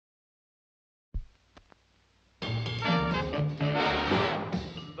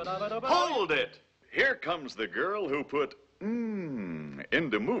Hold it! Here comes the girl who put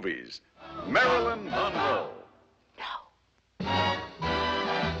into movies. Marilyn Monroe.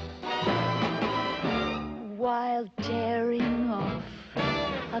 While tearing off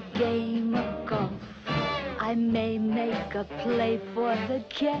a game of golf, I may make a play for the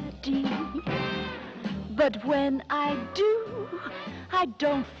caddy. But when I do, I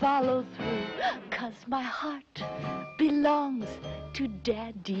don't follow through, 'cause my heart belongs to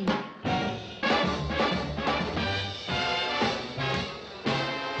Daddy.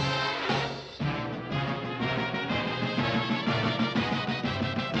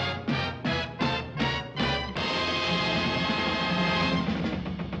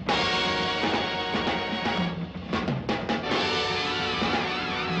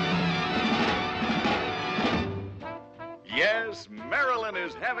 Yes, Marilyn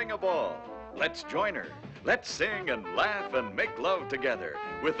is having a ball. Let's join her. Let's sing and laugh and make love together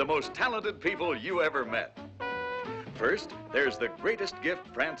with the most talented people you ever met. First, there's the greatest gift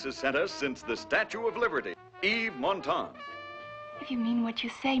France has sent us since the Statue of Liberty, Yves Montand. If you mean what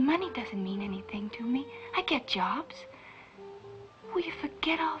you say, money doesn't mean anything to me. I get jobs. Will you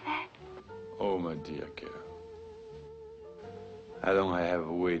forget all that? Oh, my dear girl. How long I have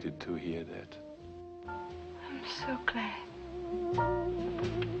waited to hear that. I'm so glad.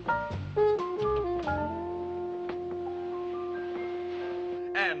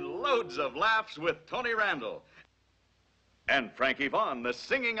 And loads of laughs with Tony Randall. And Frankie Vaughan, the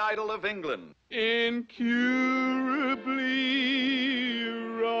singing idol of England. Incurably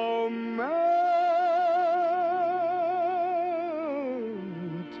romantic.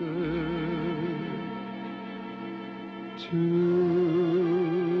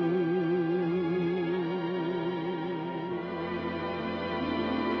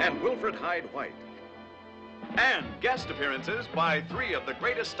 And Wilfred Hyde White. And guest appearances by 3 of the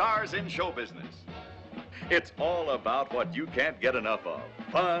greatest stars in show business. It's all about what you can't get enough of.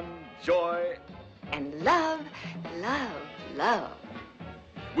 Fun, joy, And love, love, love.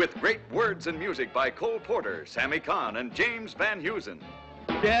 with great words and music by Cole Porter, Sammy Kahn, and James Van Heusen.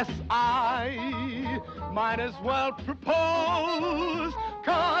 Yes, I might as well propose,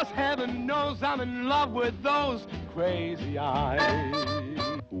 'cause heaven knows I'm in love with those crazy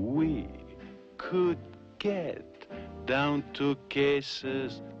eyes. We could get down to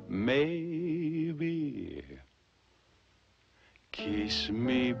cases, maybe. Kiss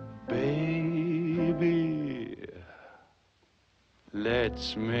me, baby.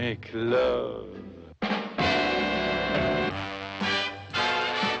 Let's make love.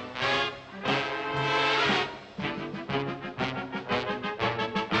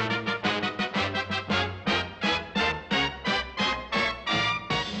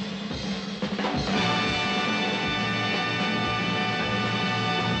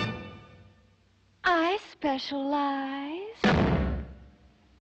 I specialize